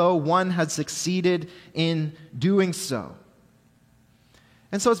as though one had succeeded in doing so.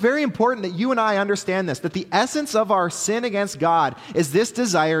 And so it's very important that you and I understand this, that the essence of our sin against God is this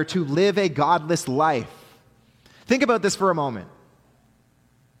desire to live a godless life. Think about this for a moment.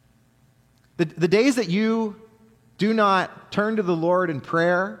 The days that you do not turn to the Lord in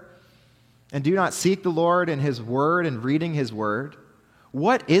prayer and do not seek the Lord in His Word and reading His Word,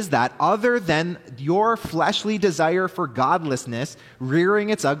 what is that other than your fleshly desire for godlessness rearing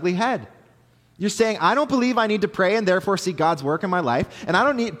its ugly head? You're saying, I don't believe I need to pray and therefore seek God's work in my life, and I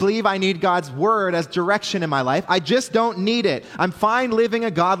don't believe I need God's Word as direction in my life. I just don't need it. I'm fine living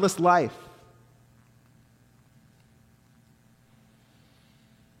a godless life.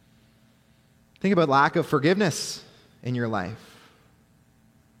 Think about lack of forgiveness in your life.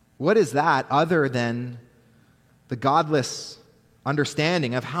 What is that other than the godless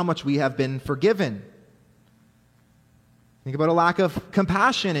understanding of how much we have been forgiven? Think about a lack of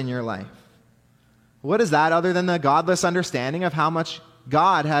compassion in your life. What is that other than the godless understanding of how much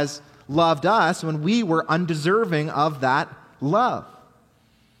God has loved us when we were undeserving of that love?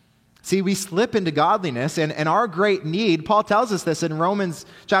 See, we slip into godliness, and our great need, Paul tells us this in Romans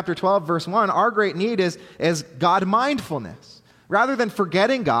chapter 12, verse 1, our great need is God mindfulness. Rather than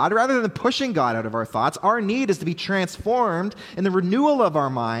forgetting God, rather than pushing God out of our thoughts, our need is to be transformed in the renewal of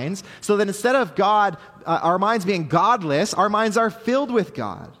our minds so that instead of God, our minds being godless, our minds are filled with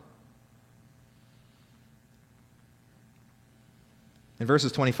God. In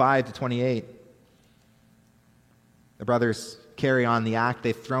verses 25 to 28, the brothers carry on the act.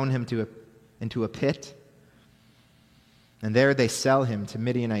 They've thrown him into a pit, and there they sell him to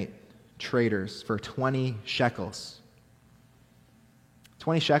Midianite traders for 20 shekels.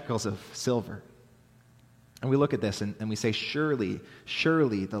 20 shekels of silver. And we look at this and we say, surely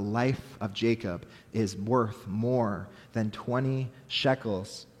the life of Jacob is worth more than 20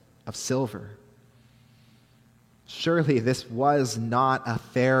 shekels of silver. Surely this was not a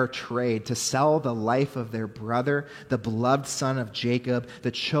fair trade to sell the life of their brother, the beloved son of Jacob,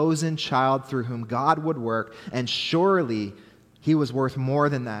 the chosen child through whom God would work, and surely he was worth more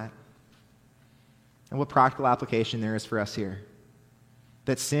than that. And what practical application there is for us here.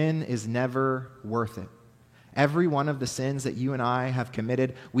 That sin is never worth it. Every one of the sins that you and I have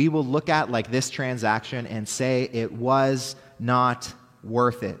committed, we will look at like this transaction and say it was not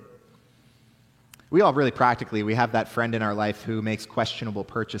worth it. We all really practically, we have that friend in our life who makes questionable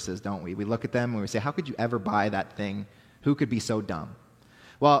purchases, don't we? We look at them and we say, how could you ever buy that thing? Who could be so dumb?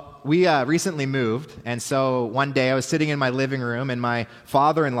 Well, we recently moved, and so one day I was sitting in my living room and my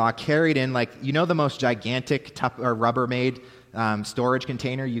father-in-law carried in the most gigantic Rubbermaid storage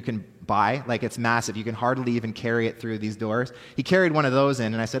container you can buy. Like, it's massive. You can hardly even carry it through these doors. He carried one of those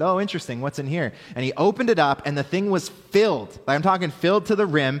in, and I said, oh, interesting, what's in here? And he opened it up, and the thing was filled. I'm talking filled to the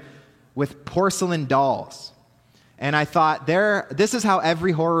rim with porcelain dolls. And I thought, this is how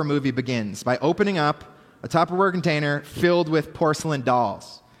every horror movie begins, by opening up a Tupperware container filled with porcelain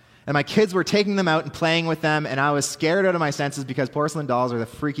dolls. And my kids were taking them out and playing with them, and I was scared out of my senses because porcelain dolls are the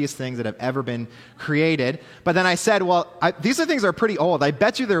freakiest things that have ever been created. But then I said, these things are pretty old. I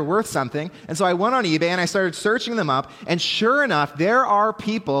bet you they're worth something. And so I went on eBay and I started searching them up, and sure enough, there are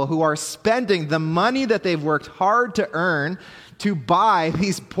people who are spending the money that they've worked hard to earn to buy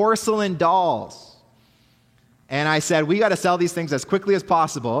these porcelain dolls. And I said, we got to sell these things as quickly as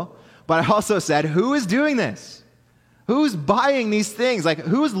possible. But I also said, who is doing this? Who's buying these things? Like,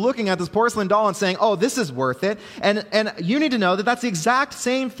 who's looking at this porcelain doll and saying, oh, this is worth it? And you need to know that that's the exact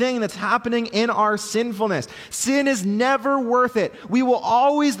same thing that's happening in our sinfulness. Sin is never worth it. We will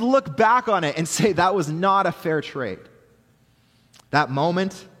always look back on it and say that was not a fair trade. That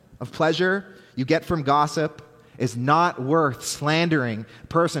moment of pleasure you get from gossip is not worth slandering a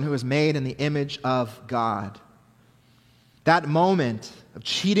person who is made in the image of God. That moment of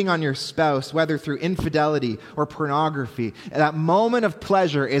cheating on your spouse, whether through infidelity or pornography, that moment of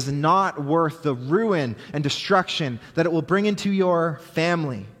pleasure is not worth the ruin and destruction that it will bring into your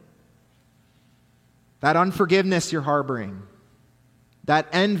family. That unforgiveness you're harboring, that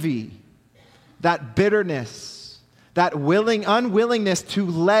envy, that bitterness, that unwillingness to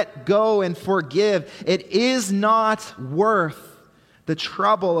let go and forgive, it is not worth the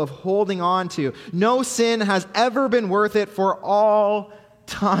trouble of holding on to. No sin has ever been worth it for all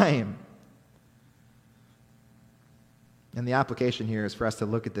time. And the application here is for us to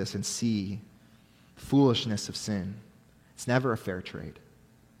look at this and see the foolishness of sin. It's never a fair trade.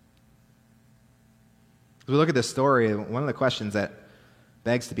 As we look at this story, one of the questions that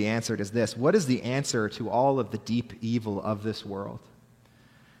begs to be answered is this: what is the answer to all of the deep evil of this world?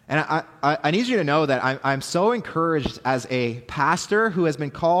 And I need you to know that I'm so encouraged as a pastor who has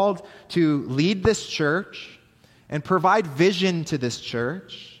been called to lead this church and provide vision to this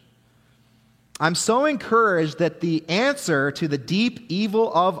church. I'm so encouraged that the answer to the deep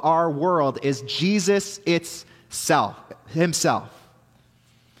evil of our world is Jesus himself.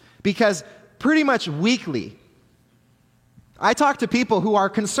 Because pretty much weekly, I talk to people who are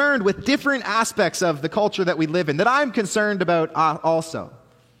concerned with different aspects of the culture that we live in, that I'm concerned about also.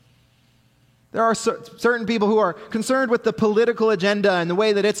 There are certain people who are concerned with the political agenda and the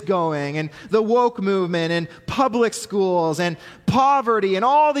way that it's going, and the woke movement, and public schools, and poverty, and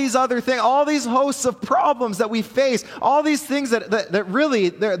all these other things, all these hosts of problems that we face, all these things that really,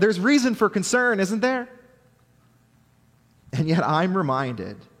 there's reason for concern, isn't there? And yet I'm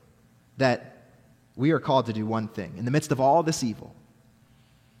reminded that we are called to do one thing. In the midst of all this evil,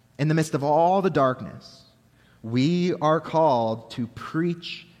 in the midst of all the darkness, we are called to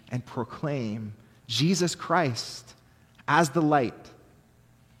preach and proclaim Jesus Christ as the light.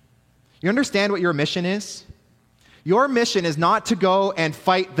 You understand what your mission is? Your mission is not to go and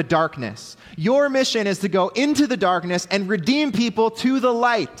fight the darkness. Your mission is to go into the darkness and redeem people to the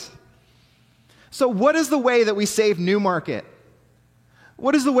light. So what is the way that we save Newmarket?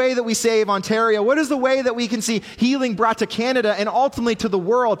 What is the way that we save Ontario? What is the way that we can see healing brought to Canada and ultimately to the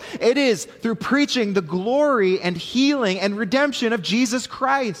world? It is through preaching the glory and healing and redemption of Jesus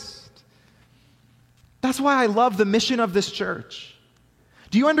Christ. That's why I love the mission of this church.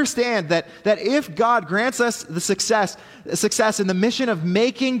 Do you understand that if God grants us the success in the mission of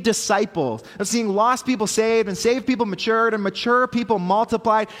making disciples, of seeing lost people saved and saved people matured and mature people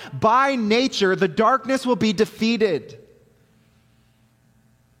multiplied, by nature the darkness will be defeated.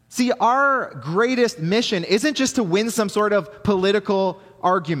 See, our greatest mission isn't just to win some sort of political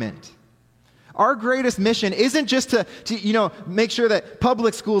argument. Our greatest mission isn't just to make sure that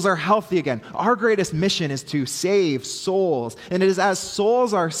public schools are healthy again. Our greatest mission is to save souls. And it is as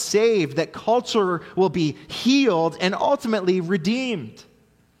souls are saved that culture will be healed and ultimately redeemed.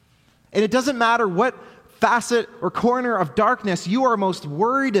 And it doesn't matter what facet or corner of darkness you are most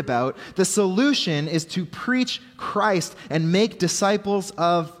worried about, the solution is to preach Christ and make disciples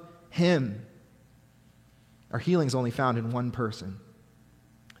of Him. Our healing is only found in one person,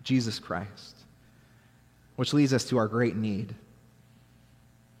 Jesus Christ. Which leads us to our great need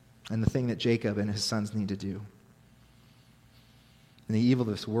and the thing that Jacob and his sons need to do. In the evil of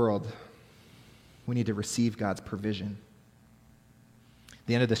this world, we need to receive God's provision. At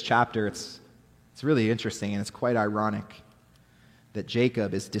the end of this chapter, it's really interesting and it's quite ironic that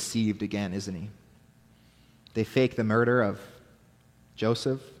Jacob is deceived again, isn't he? They fake the murder of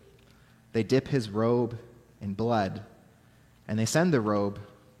Joseph. They dip his robe in blood, and they send the robe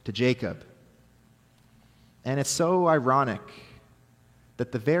to Jacob. And it's so ironic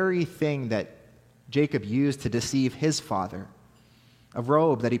that the very thing that Jacob used to deceive his father, a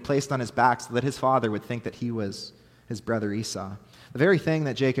robe that he placed on his back so that his father would think that he was his brother Esau, the very thing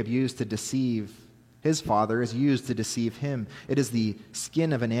that Jacob used to deceive his father is used to deceive him. It is the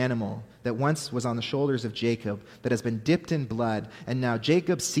skin of an animal that once was on the shoulders of Jacob that has been dipped in blood, and now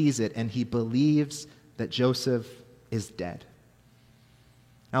Jacob sees it and he believes that Joseph is dead.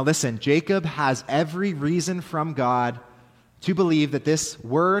 Now listen, Jacob has every reason from God to believe that this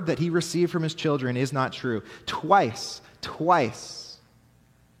word that he received from his children is not true. Twice,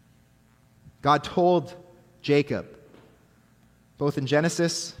 God told Jacob, both in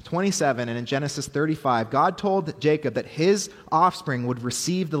Genesis 27 and in Genesis 35, God told Jacob that his offspring would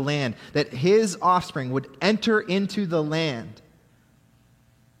receive the land, that his offspring would enter into the land.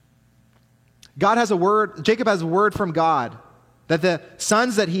 God has a word, Jacob has a word from God, that the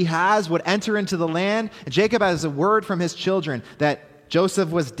sons that he has would enter into the land, and Jacob has a word from his children that Joseph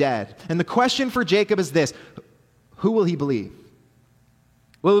was dead. And the question for Jacob is this: who will he believe?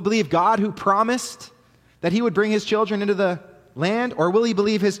 Will he believe God who promised that he would bring his children into the land, or will he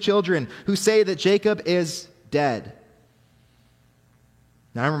believe his children who say that Jacob is dead?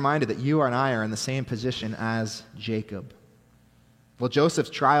 Now I'm reminded that you and I are in the same position as Jacob. Well, Joseph's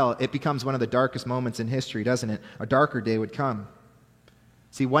trial, it becomes one of the darkest moments in history, doesn't it? A darker day would come.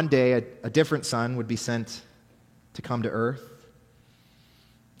 See, one day a different son would be sent to come to earth,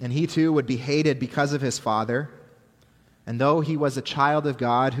 and he too would be hated because of his father. And though he was a child of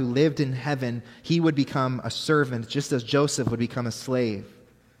God who lived in heaven, he would become a servant, just as Joseph would become a slave.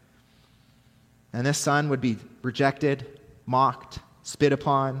 And this son would be rejected, mocked, spit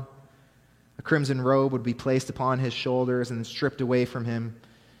upon. A crimson robe would be placed upon his shoulders and stripped away from him.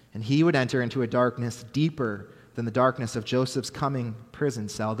 And he would enter into a darkness deeper than the darkness of Joseph's coming prison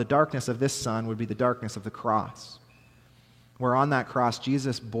cell. The darkness of this son would be the darkness of the cross, where on that cross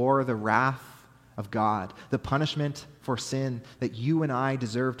Jesus bore the wrath of God, the punishment for sin that you and I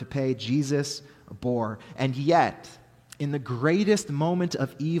deserve to pay. Jesus bore. And yet, in the greatest moment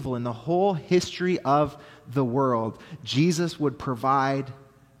of evil in the whole history of the world, Jesus would provide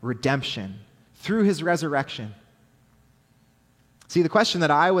redemption through his resurrection. See, the question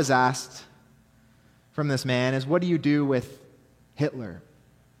that I was asked from this man is, what do you do with Hitler?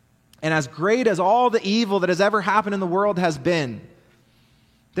 And as great as all the evil that has ever happened in the world has been,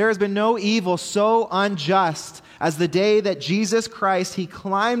 there has been no evil so unjust as the day that Jesus Christ, he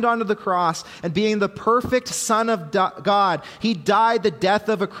climbed onto the cross, and being the perfect Son of God, he died the death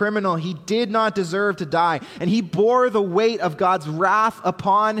of a criminal. He did not deserve to die, and he bore the weight of God's wrath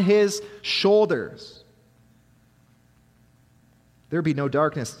upon his shoulders. There would be no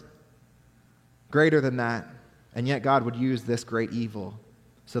darkness greater than that, and yet God would use this great evil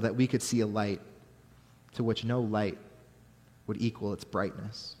so that we could see a light to which no light would equal its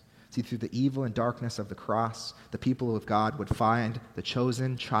brightness. See, through the evil and darkness of the cross, the people of God would find the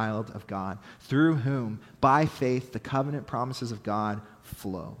chosen child of God, through whom, by faith, the covenant promises of God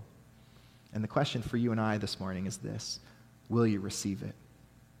flow. And the question for you and I this morning is this: will you receive it?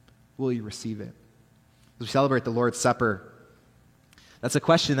 Will you receive it? As we celebrate the Lord's Supper, that's a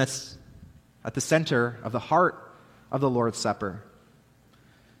question that's at the center of the heart of the Lord's Supper.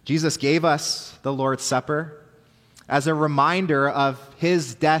 Jesus gave us the Lord's Supper as a reminder of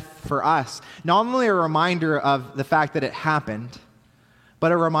his death for us. Not only a reminder of the fact that it happened,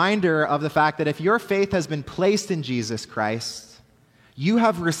 but a reminder of the fact that if your faith has been placed in Jesus Christ, you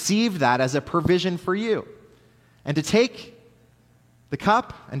have received that as a provision for you. And to take the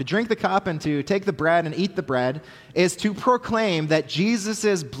cup and to drink the cup and to take the bread and eat the bread is to proclaim that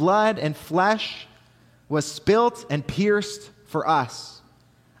Jesus' blood and flesh was spilt and pierced for us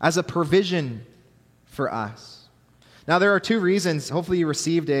as a provision for us. Now, there are two reasons. Hopefully you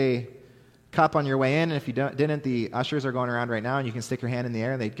received a cup on your way in, and if you didn't, the ushers are going around right now, and you can stick your hand in the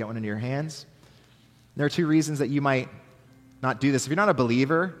air and they'd get one into your hands. There are two reasons that you might not do this. If you're not a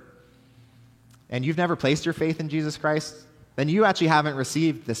believer and you've never placed your faith in Jesus Christ, then you actually haven't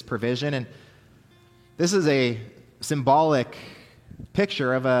received this provision. And this is a symbolic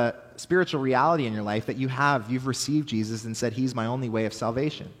picture of a spiritual reality in your life that you've received Jesus and said, he's my only way of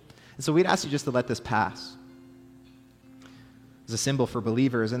salvation. And so we'd ask you just to let this pass as a symbol for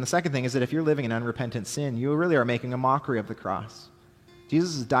believers. And the second thing is that if you're living in unrepentant sin, you really are making a mockery of the cross.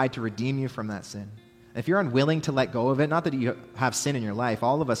 Jesus has died to redeem you from that sin. And if you're unwilling to let go of it, not that you have sin in your life,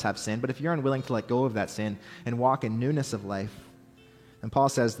 all of us have sin, but if you're unwilling to let go of that sin and walk in newness of life, then Paul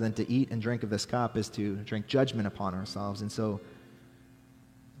says then to eat and drink of this cup is to drink judgment upon ourselves. And so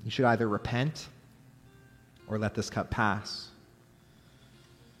you should either repent or let this cup pass.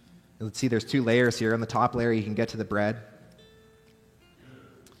 Let's see, there's two layers here. On the top layer, you can get to the bread.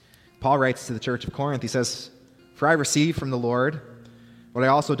 Paul writes to the church of Corinth, he says, "For I received from the Lord what I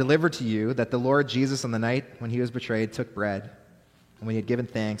also delivered to you, that the Lord Jesus on the night when he was betrayed took bread, and when he had given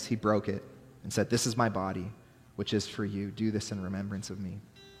thanks, he broke it and said, 'This is my body, which is for you. Do this in remembrance of me.'"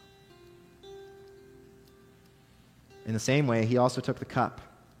 In the same way, he also took the cup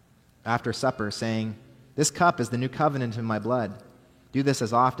after supper, saying, "This cup is the new covenant in my blood. Do this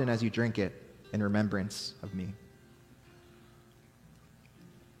as often as you drink it in remembrance of me."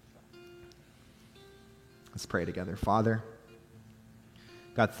 Let's pray together. Father,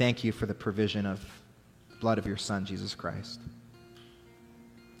 God, thank you for the provision of the blood of your Son, Jesus Christ.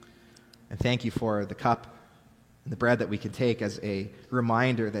 And thank you for the cup and the bread that we can take as a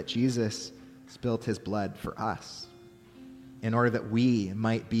reminder that Jesus spilt his blood for us in order that we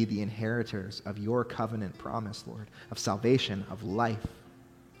might be the inheritors of your covenant promise, Lord, of salvation, of life.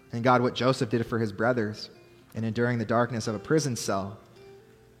 And God, what Joseph did for his brothers in enduring the darkness of a prison cell,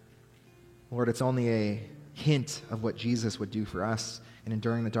 Lord, it's only a hint of what Jesus would do for us in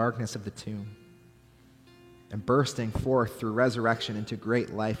enduring the darkness of the tomb and bursting forth through resurrection into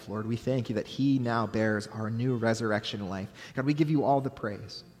great life, Lord. We thank you that he now bears our new resurrection life. God, we give you all the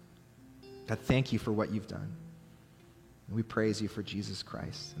praise. God, thank you for what you've done. And we praise you for Jesus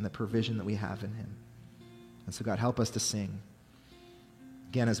Christ and the provision that we have in him. And so, God, help us to sing,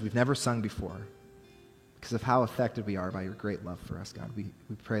 again, as we've never sung before, because of how affected we are by your great love for us, God. We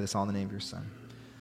pray this all in the name of your Son.